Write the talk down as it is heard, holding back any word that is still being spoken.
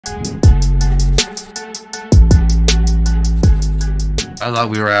I thought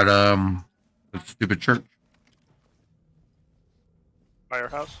we were at the stupid church.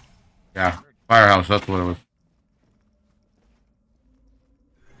 Firehouse. Yeah, firehouse. That's what it was.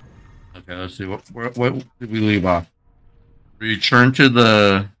 Okay, let's see. What did we leave off? Return to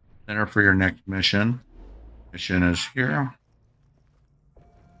the center for your next mission. Mission is here.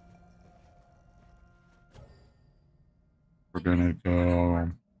 We're gonna go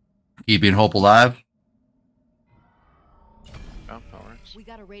keeping hope alive. Oh, that works. We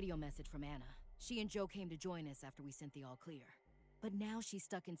got a radio message from Anna. She and Joe came to join us after we sent the all clear. But now she's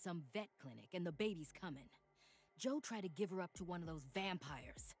stuck in some vet clinic and the baby's coming. Joe tried to give her up to one of those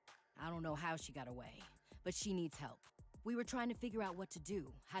vampires. I don't know how she got away, but she needs help. We were trying to figure out what to do,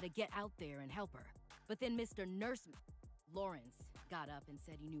 how to get out there and help her. But then Mr. Nurse Lawrence got up and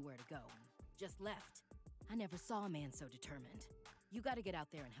said he knew where to go. Just left. I never saw a man so determined. You gotta get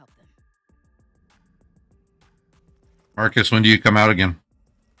out there and help them. Marcus, when do you come out again?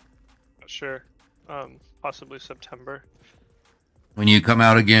 Sure. Possibly September. When you come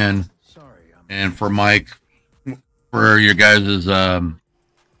out again, and for Mike, for your guys'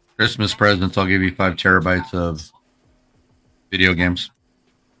 Christmas presents, I'll give you 5 terabytes of video games.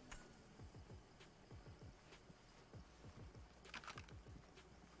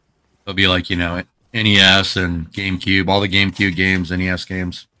 It'll be like, you know, NES and GameCube, all the GameCube games, NES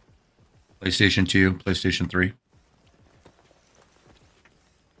games, PlayStation 2, PlayStation 3.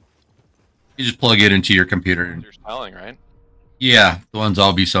 You just plug it into your computer. You're selling, right? Yeah, the ones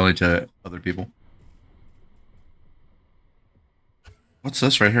I'll be selling to other people. What's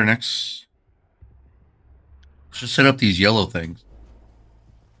this right here next? Let's just set up these yellow things.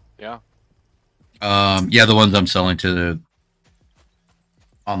 Yeah. Yeah, the ones I'm selling to the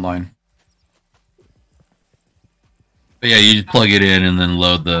online. But yeah, you just plug it in and then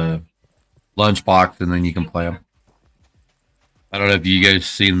load the lunchbox, and then you can play them. I don't know if you guys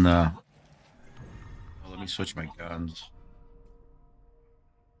seen the. Oh, let me switch my guns.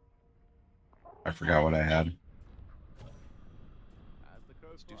 I forgot what I had.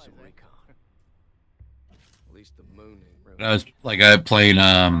 But I was like, I playing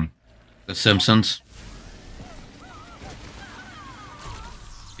The Simpsons.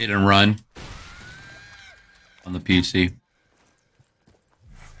 Hit and run on the PC.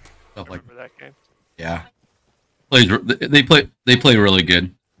 Stuff like that game. yeah, they play really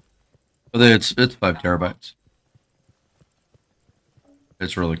good. But it's 5 terabytes.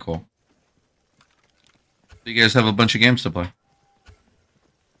 It's really cool. You guys have a bunch of games to play.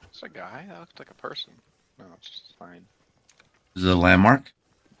 It's a guy. That looks like a person. No, it's just fine. Is it a landmark?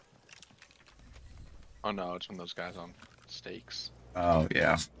 Oh no, it's one of those guys on stakes. Oh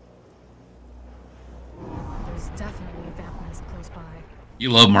yeah. There's definitely a vamp nest close by. You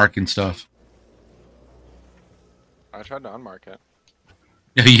love marking stuff. I tried to unmark it.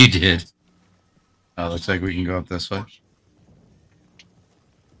 Yeah, you did. Oh, looks like we can go up this way.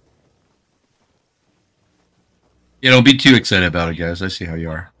 Yeah, don't be too excited about it, guys. I see how you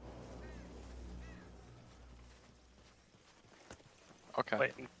are. Okay.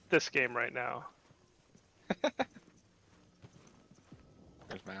 Playing this game right now. There's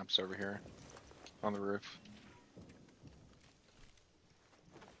maps over here on the roof.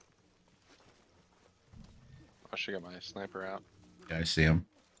 I should get my sniper out. Yeah, I see him.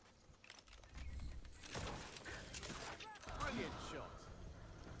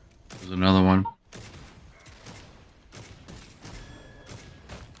 There's another one.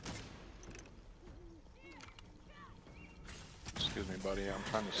 Excuse me, buddy. I'm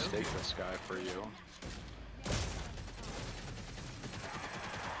trying to stake this guy for you.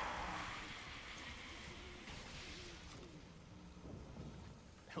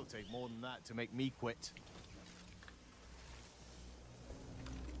 It'll take more than that to make me quit.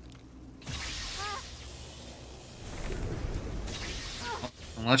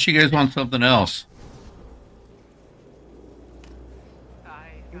 Unless you guys want something else.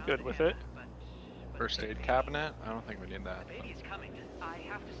 I'm good with it. First aid cabinet? I don't think we need that. Baby's coming. I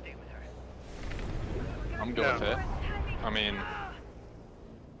have to stay with her. I'm good with it. I mean,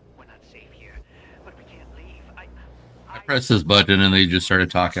 We're not safe here, but we can't leave. I pressed this button and they just started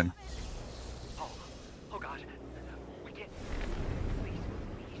talking. Oh God. We can't. Please.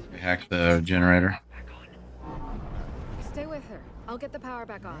 They hacked the generator. Stay with her. I'll get the power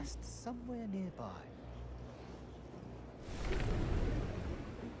back on. Somewhere nearby.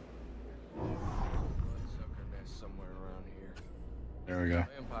 Somewhere around here. There we go.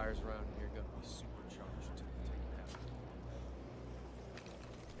 Vampires around here gotta be supercharged to take it out.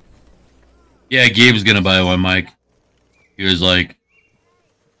 Yeah, Gabe's gonna buy one, Mike. He was like,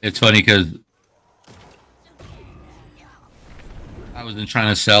 it's funny because I wasn't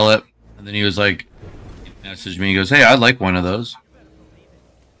trying to sell it, and then he was like, he messaged me. He goes, "Hey, I'd like one of those."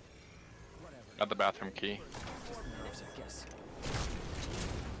 Got the bathroom key.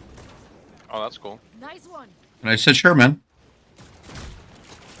 Oh, that's cool. Nice one. And I said, "Sure, man."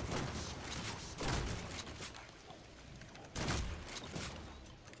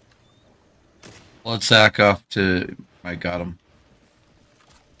 Blood sack off to. I got him.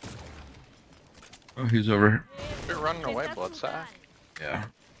 Oh, he's over here. You're running away, Bloodsack. Yeah.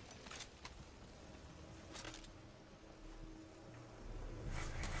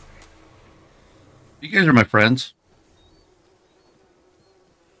 You guys are my friends.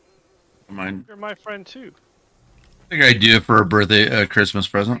 Don't mind. You're my friend too. I think I do it for a birthday, Christmas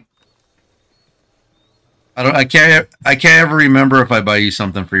present. I can't ever remember if I buy you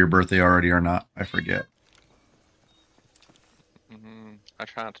something for your birthday already or not. I forget. I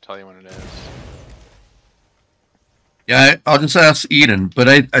try not to tell you when it is. Yeah, I'll just ask Eden. But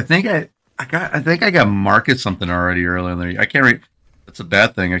I think I got market something already earlier in the year. I can't read. That's a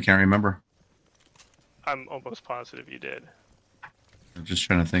bad thing. I can't remember. I'm almost positive you did. I'm just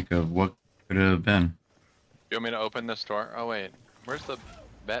trying to think of what could it have been. You want me to open this door? Oh wait, where's the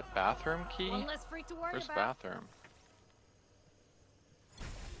vet bathroom key? One less freak to worry Where's the about. bathroom?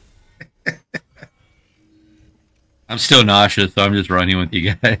 I'm still nauseous, so I'm just running with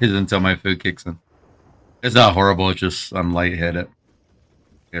you guys until my food kicks in. It's not horrible. It's just I'm lightheaded.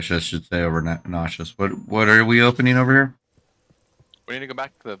 I guess I should say over nauseous. What are we opening over here? We need to go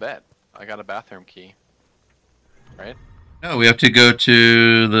back to the vet. I got a bathroom key. Right? No, we have to go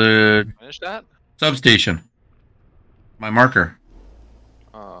to the Finish that? substation. My marker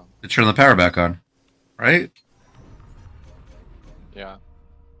Oh, to turn the power back on. Right? yeah.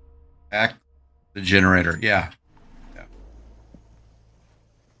 Act the generator. Yeah.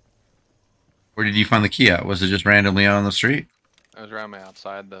 Where did you find the key at? Was it just randomly out on the street? I was around me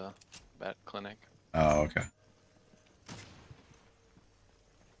outside the vet clinic. Oh, okay.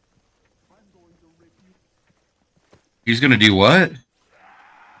 He's gonna do what?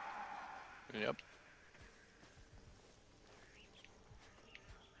 Yep.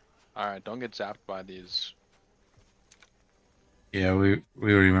 Alright, don't get zapped by these. Yeah, we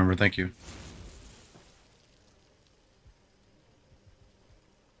remember. Thank you.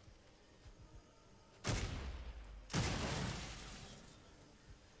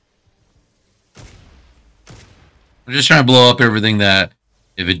 I'm just trying to blow up everything that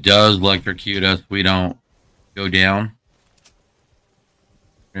if it does electrocute us, we don't go down.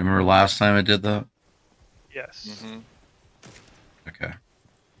 Remember last time it did that? Yes. Okay.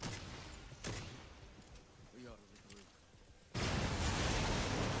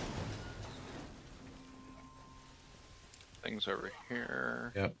 Things over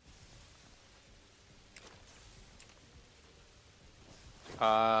here. Yep.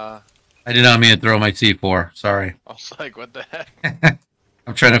 I did not mean to throw my C4. Sorry. I was like, what the heck?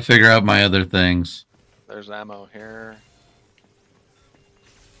 I'm trying to figure out my other things. There's ammo here.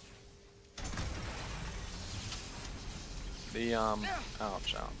 The, ouch,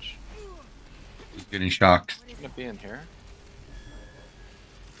 ouch. He's getting shocked. Can it be in here?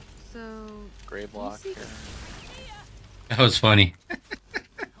 So, Gray block here. That was funny.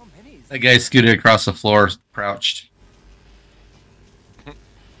 How many is That guy scooted across the floor, crouched.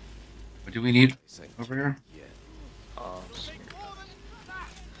 What do we need over here? Oh, It's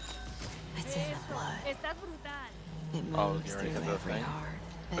in the blood. Estás brutal. It Oh, moves you already through hit the every thing? heart,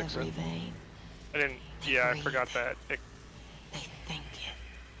 Fix every it? vein. I didn't. Yeah, I forgot that. They think it.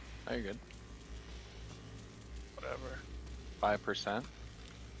 oh, you're good. Whatever. 5%.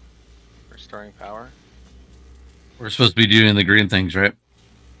 Restoring power. We're supposed to be doing the green things, right?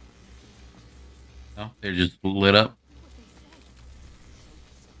 No, they're just lit up.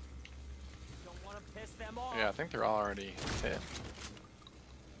 Yeah, I think they're all already hit.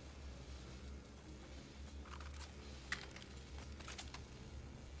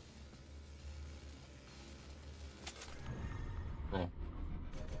 Cool.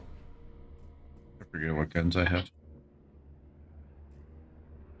 I forget what guns I have.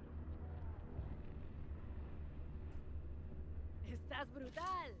 Estás brutal.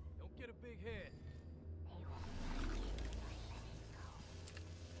 Don't get a big head.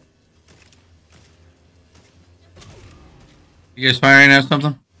 You guys firing at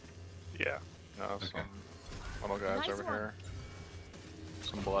something? Yeah. No, Okay. some little guys Nice over one. here.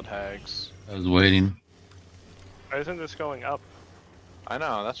 Some blood hags. I was waiting. Why isn't this going up? I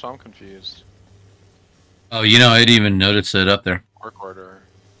know, that's why I'm confused. Oh, you know, I didn't even notice it up there. Work order.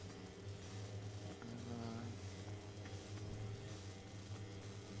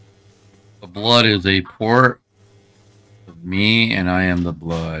 The blood is a port. The Me and I am the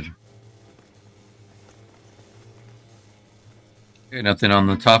blood. Okay, nothing on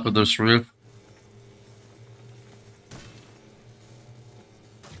the top of this roof.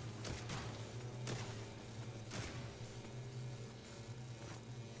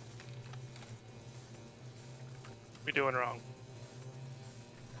 We doing wrong.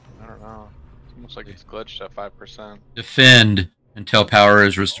 I don't know. It's almost like it's glitched at 5%. Defend until power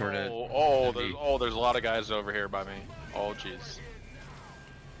is restored. There's a lot of guys over here by me. Oh, jeez.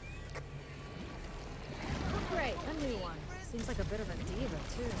 Great, a new one. Seems like a bit of a diva,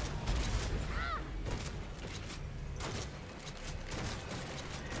 too.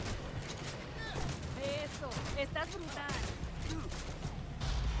 Eso, estás brutal.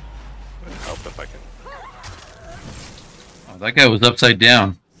 Would help if I can. Oh, that guy was upside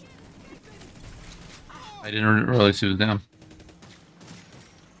down. I didn't realize he was down.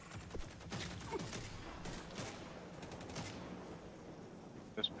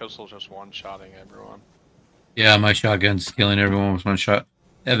 This pistol's just one-shotting everyone. Yeah, my shotgun's killing everyone with one shot.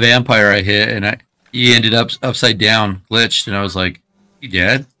 That vampire I hit, and he ended up upside down, glitched, and I was like, "He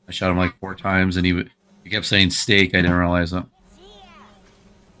dead?" I shot him like 4 times, and he kept saying steak. I didn't realize that.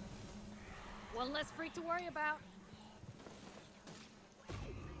 One less freak to worry about.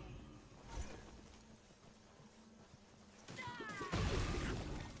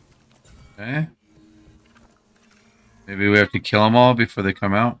 Okay. Maybe we have to kill them all before they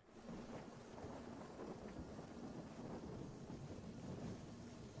come out.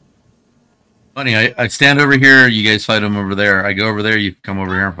 Funny, I stand over here, you guys fight them over there. I go over there, you come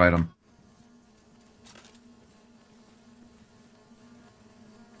over here and fight them.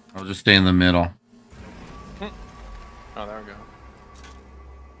 I'll just stay in the middle. Oh, there we go.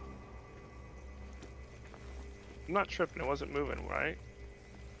 I'm not tripping. It wasn't moving, right?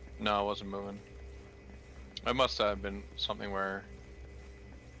 No, it wasn't moving. It must have been something where...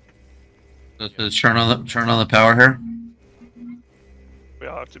 Let's turn on the power here. We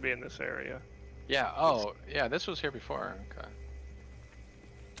all have to be in this area. Yeah, oh, yeah, this was here before. Okay.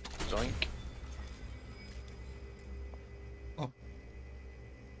 Zoink.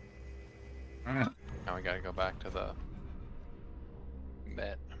 Alright. Now we gotta go back to the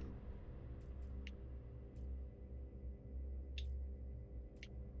bed.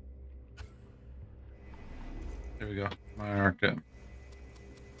 There we go. Mine arced up.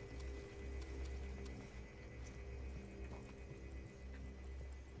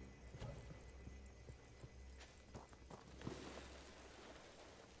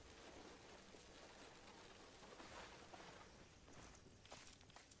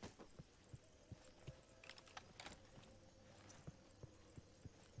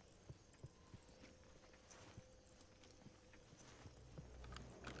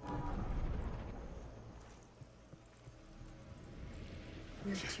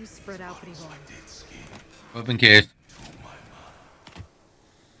 You're too spread out, Bribon. Open case.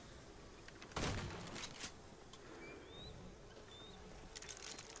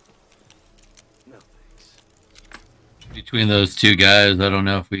 Between those two guys, I don't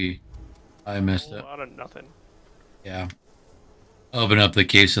know if I missed A it. lot of nothing. Yeah. Open up the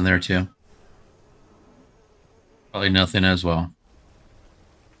case in there too. Probably nothing as well.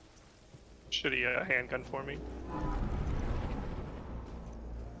 Shitty handgun for me.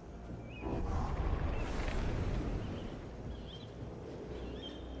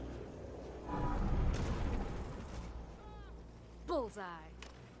 Bullseye.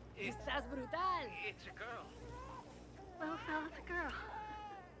 Estás brutal. It's a girl. Well, fell, it's a girl.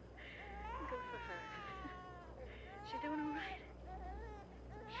 Good for her. She doing all right?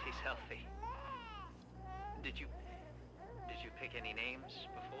 She's healthy. Did you pick any names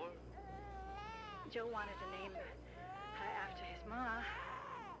before? Joe wanted to name her after his ma.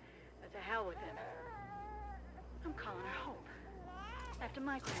 But to hell with him. I'm calling her Hope. After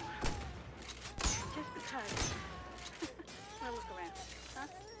my grandma. Just because. Well, look around. Huh?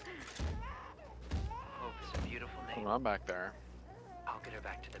 Hope is a beautiful name. I'm back there. I'll get her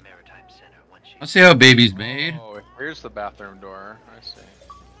back to the Maritime Center once she's Let's see how baby's made. Oh, here's the bathroom door. I see.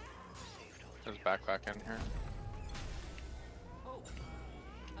 saved all There's three of us. backpack in here.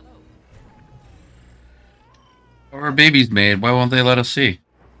 Our baby's made. Why won't they let us see?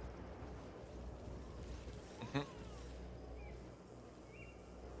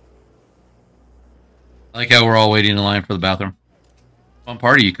 I like how we're all waiting in line for the bathroom. Fun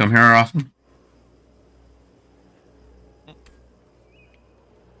party. You come here often?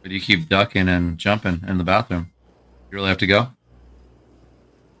 But you keep ducking and jumping in the bathroom. You really have to go?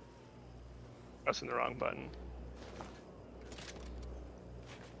 Pressing the wrong button.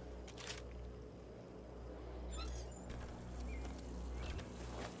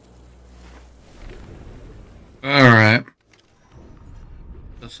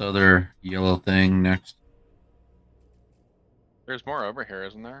 this other yellow thing next. There's more over here,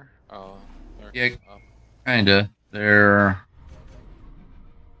 isn't there? Oh, Yeah, up. kinda. There.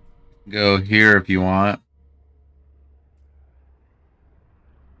 Go here if you want.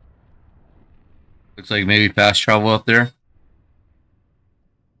 Looks like maybe fast travel up there.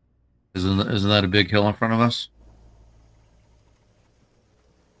 Isn't that a big hill in front of us?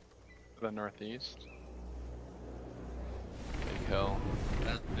 To the northeast. Big hill.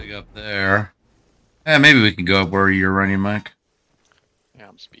 That's big up there. Yeah, maybe we can go up where you're running, Mike. Yeah,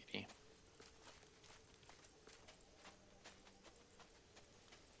 I'm speedy.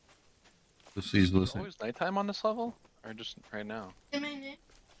 Lucy's Is it listening. always nighttime on this level? Or just right now?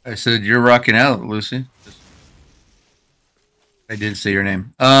 I said you're rocking out, Lucy. I did say your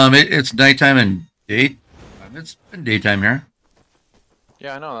name. It's nighttime and day. It's been daytime here.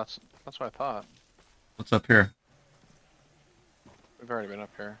 Yeah, I know, that's what I thought. What's up here? We've already been up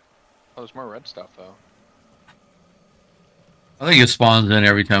here. Oh, there's more red stuff though. I think it spawns in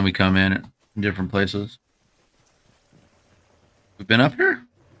every time we come in different places. We've been up here?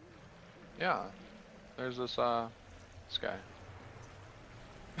 Yeah. There's this guy.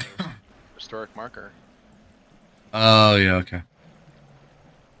 Historic marker. Oh, yeah, okay.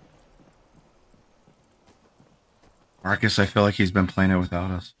 Marcus, I feel like he's been playing it without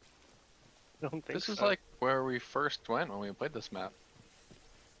us. I don't think This is so. like where we first went when we played this map.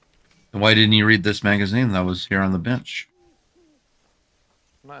 Then why didn't you read this magazine that was here on the bench?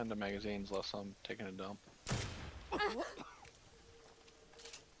 I'm not into magazines unless I'm taking a dump.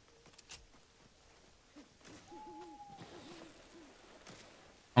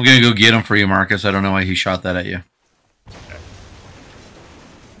 I'm gonna go get him for you, Marcus. I don't know why he shot that at you.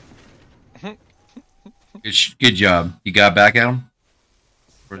 Good job. You got back at him?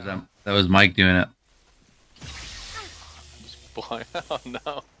 Or is that was Mike doing it? Just blind. Oh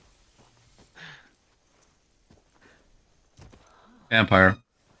no. Vampire.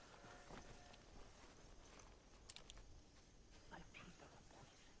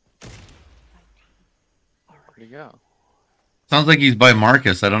 Where'd he go? Sounds like he's by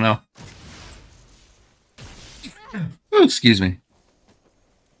Marcus. I don't know. Oh, excuse me.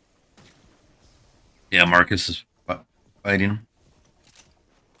 Yeah, Marcus is fighting him.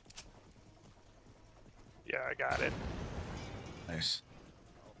 Yeah, I got it. Nice.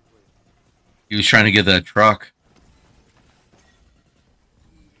 He was trying to get that truck.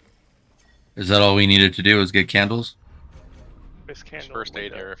 Is that all we needed to do? Was get candles? This There's candle. first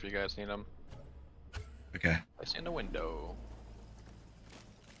aid window. here if you guys need them. Okay. I see in the window.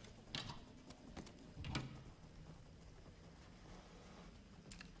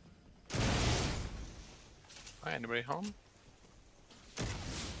 Hi, anybody home?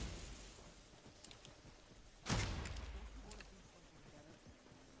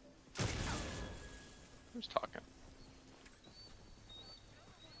 Who's talking?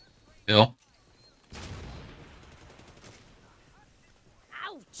 Bill?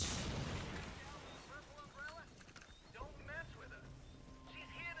 Ouch!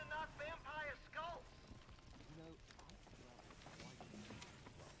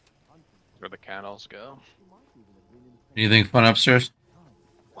 Where the candles go? Anything fun upstairs?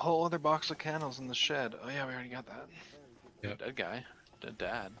 Whole other box of candles in the shed. Oh yeah, we already got that. Yep. Dead guy. Dead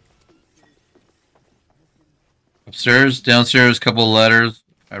dad. Upstairs, downstairs, couple of letters.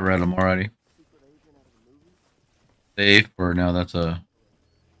 I read them already. Safe, or no, that's a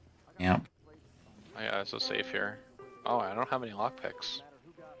camp. Oh yeah, it's a safe here. Oh, I don't have any lockpicks.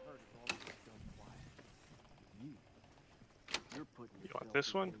 You want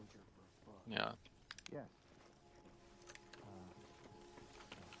this one? Yeah.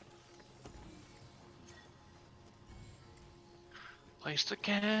 Place the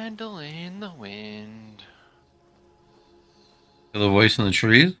candle in the wind. Feel the voice in the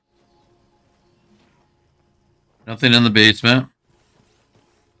trees? Nothing in the basement.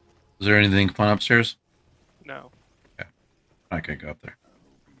 Is there anything fun upstairs? No. I can't go up there.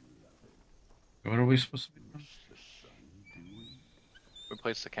 What are we supposed to be doing? We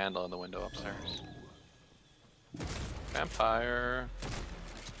placed the candle in the window upstairs. Vampire.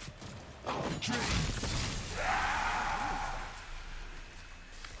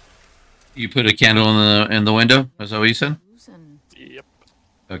 You put a candle in the window? Is that what you said? Yep.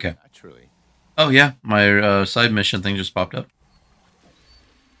 Okay. Naturally. Oh yeah, my side mission thing just popped up.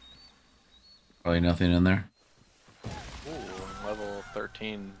 Probably nothing in there. Ooh, level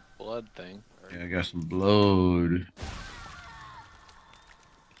 13 blood thing. Yeah, I got some blood.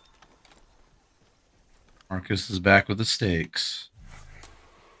 Marcus is back with the steaks.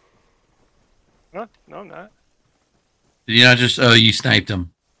 No, I'm not. Did you not just? Oh, you sniped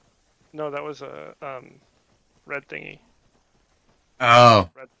him. No, that was a red thingy, Oh,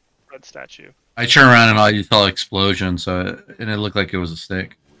 red statue. I turned around and I saw explosion, and it looked like it was a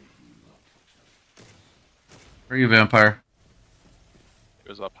snake. Where are you, vampire? It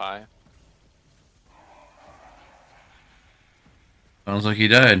was up high. Sounds like he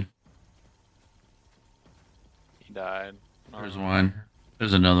died. He died. There's one.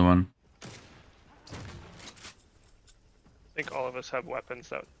 There's another one. I think all of us have weapons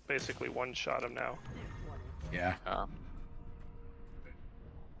that basically one-shot him now. Yeah.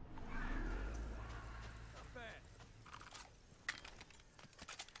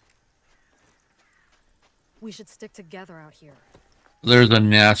 We should stick together out here. There's a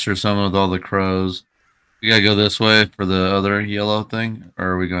nest or something with all the crows. We gotta go this way for the other yellow thing, or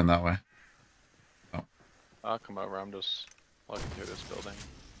are we going that way? Oh. I'll come over. I'm just looking through this building.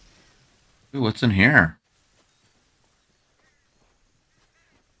 Ooh, what's in here?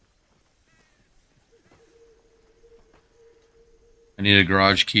 I need a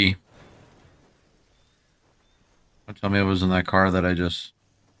garage key. Don't tell me it was in that car that I just...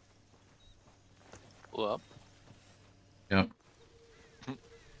 Blew up. Yep.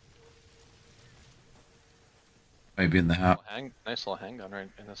 Might be in the house. Nice little handgun right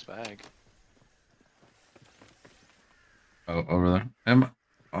in this bag. Oh, over there. I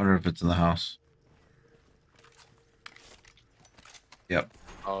wonder if it's in the house. Yep.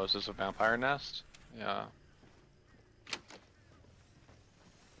 Oh, is this a vampire nest? Yeah.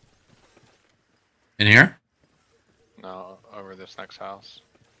 In here? No, over this next house.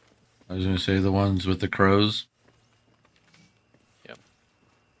 I was gonna say the ones with the crows. Yep.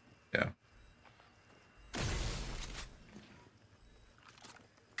 Yeah.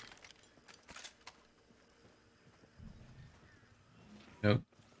 Nope.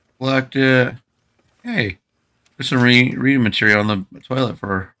 Collect it. Hey, there's some reading material on the toilet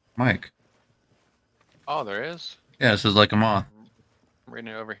for Mike. Oh, there is? Yeah, it says like a moth. I'm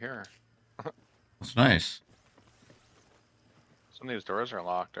reading it over here. That's nice. Some of these doors are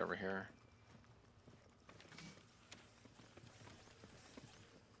locked over here.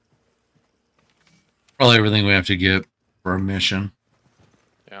 Probably everything we have to get for a mission.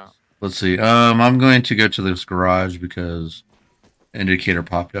 Yeah. Let's see. I'm going to go to this garage because indicator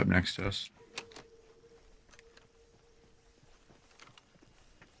popped up next to us.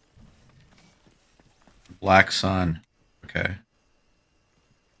 Black sun. Okay.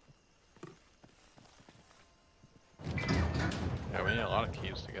 Yeah, we need a lot of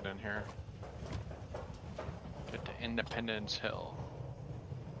keys to get in here. Get to Independence Hill.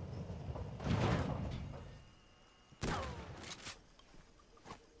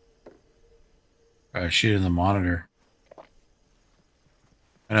 I was shooting the monitor.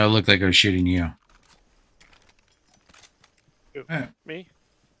 And I looked like I was shooting you. Who, Yeah. Me?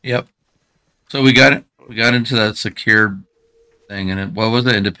 Yep. So we got it. We got into that secured thing, and it. What was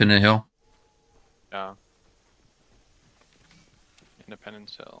it? Independent Hill. Yeah.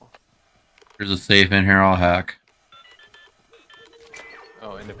 Independence Hill. There's a safe in here. I'll hack.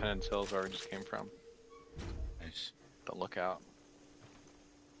 Oh, Independence Hill is where we just came from. Nice. The lookout.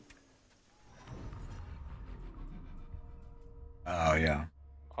 Oh yeah.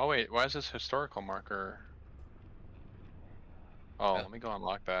 Oh wait, why is this historical marker? Oh, Yeah. let me go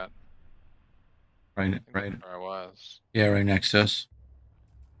unlock that. Right. I think Right. that's where I was. Yeah. Right next to us.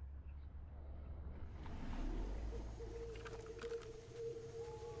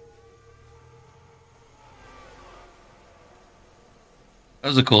 That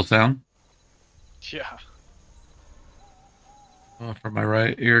was a cool sound. Yeah. Oh, from my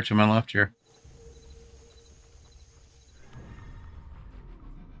right ear to my left ear.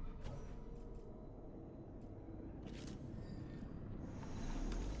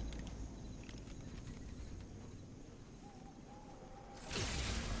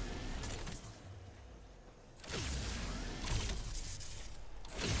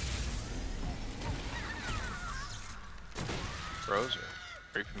 Crows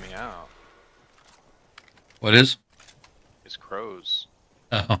are freaking me out. What is? These crows.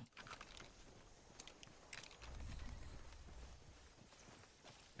 Oh.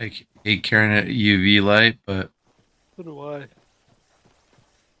 I hate carrying a UV light, but So do I.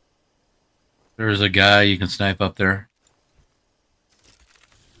 there's a guy you can snipe up there.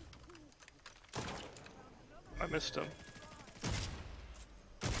 I missed him.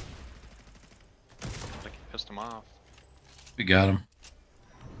 Like you pissed them off. We got him.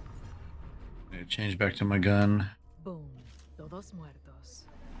 I change back to my gun. Boom. Todos muertos.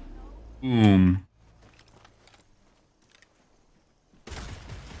 Boom.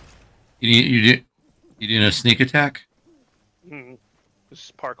 You doing a sneak attack? Hmm.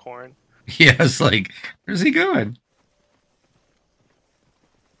 Just parkouring. Yeah, it's like, where's he going?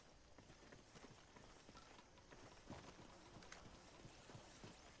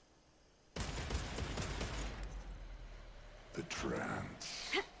 The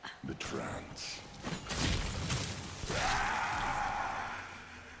trance. The trance.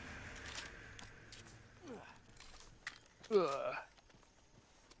 Ugh.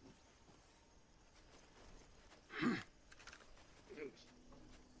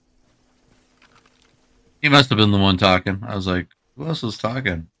 He must have been the one talking. I was like, who else was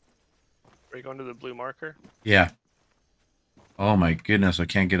talking? Are you going to the blue marker? Yeah. Oh my goodness, I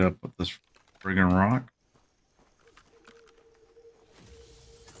can't get up with this friggin' rock.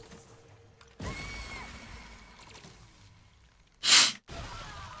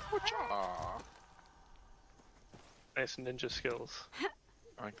 Aw, Nice ninja skills.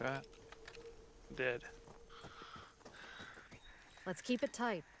 like that. Did. Let's keep it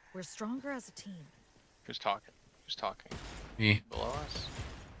tight. We're stronger as a team. Who's talking? Who's talking? Me. Below us?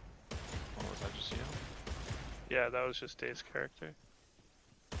 Or was that just you? Yeah, that was just Dave's character.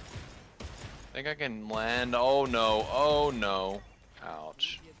 Think I can land? Oh no, oh no.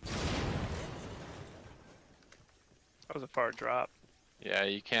 Ouch. That was a far drop. Yeah,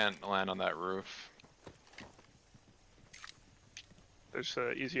 you can't land on that roof. There's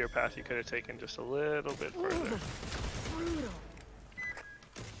an easier path you could have taken just a little bit further. Brutal.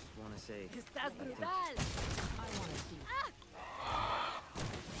 Want to say Estás brutal.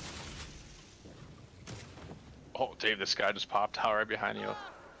 Oh, Dave, this guy just popped out right behind you.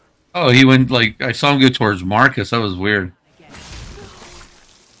 Oh, he went like, I saw him go towards Marcus. That was weird.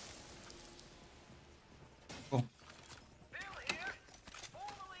 Cool.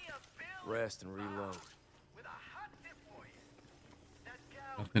 Rest and reload.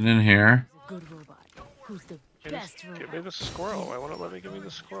 Nothing in here. Good robot. Who's the Give best me robot? the squirrel. Why won't it let me give me the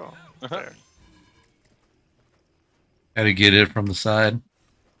squirrel? There. Had to get it from the side.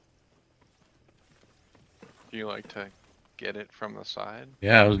 Do you like to get it from the side?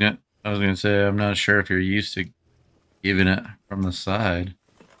 Yeah, I was gonna say, I'm not sure if you're used to giving it from the side.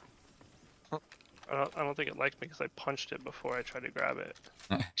 I don't think it liked me because I punched it before I tried to grab it.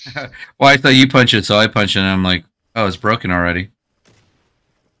 Well, I thought you punched it, so I punched it, and I'm like, oh, it's broken already.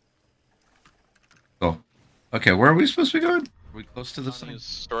 Cool. Okay, where are we supposed to be going? Are we close to the Connie's thing?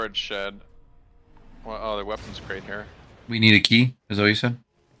 storage shed. Well, oh, the weapons crate here. We need a key, is that what you said?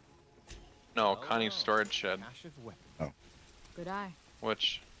 No, Connie's storage shed. Cache of weapons. Oh. Good eye.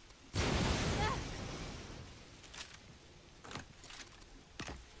 Which?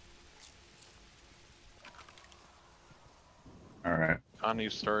 Alright.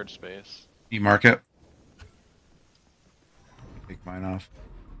 Connie's storage space. You mark it? Take mine off.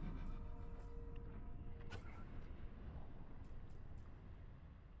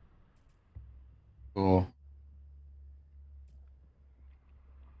 Cool.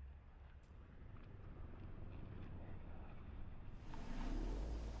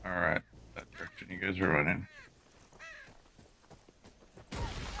 Alright. That direction you guys are running.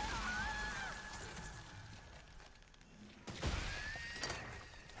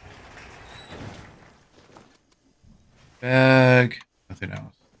 Bag. Nothing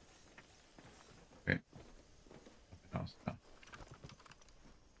else. Okay. Nothing else. No.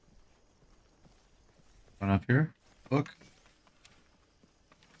 One up here. Book.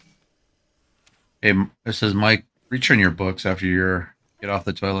 Hey, it says Mike, return your books after you get off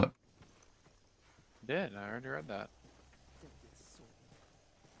the toilet. Did I already read that?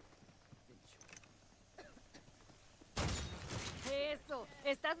 Eso.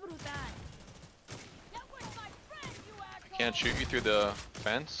 Estás brutal. I can't shoot you through the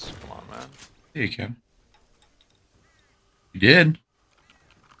fence. Come on, man. Yeah, you can. You did.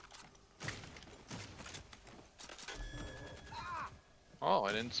 Oh,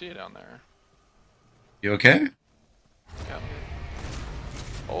 I didn't see it down there. You okay? Yeah.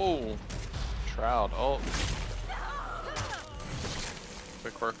 Oh, Shroud. Oh.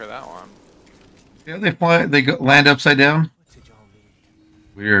 Quick work of that one. Yeah, they fly. They land upside down. What did y'all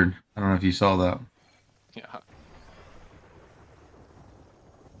need? Weird. I don't know if you saw that. Yeah.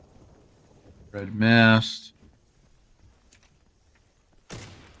 Red mist.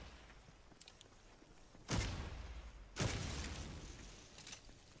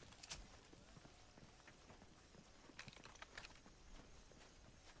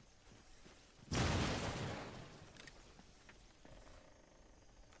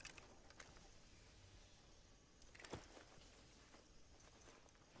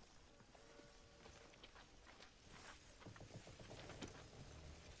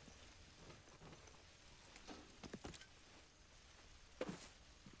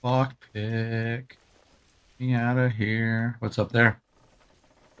 Lockpick. Me out of here. What's up there?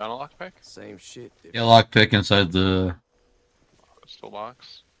 Found a lockpick? Same shit. Yeah, lockpick inside the. Still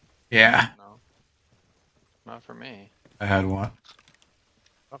box? Yeah, No. Not for me. I had one.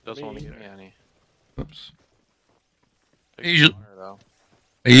 Doesn't want to give either. me any. Oops. Takes Usually- water, though.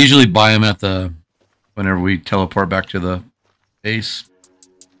 I usually buy them at the whenever we teleport back to the base.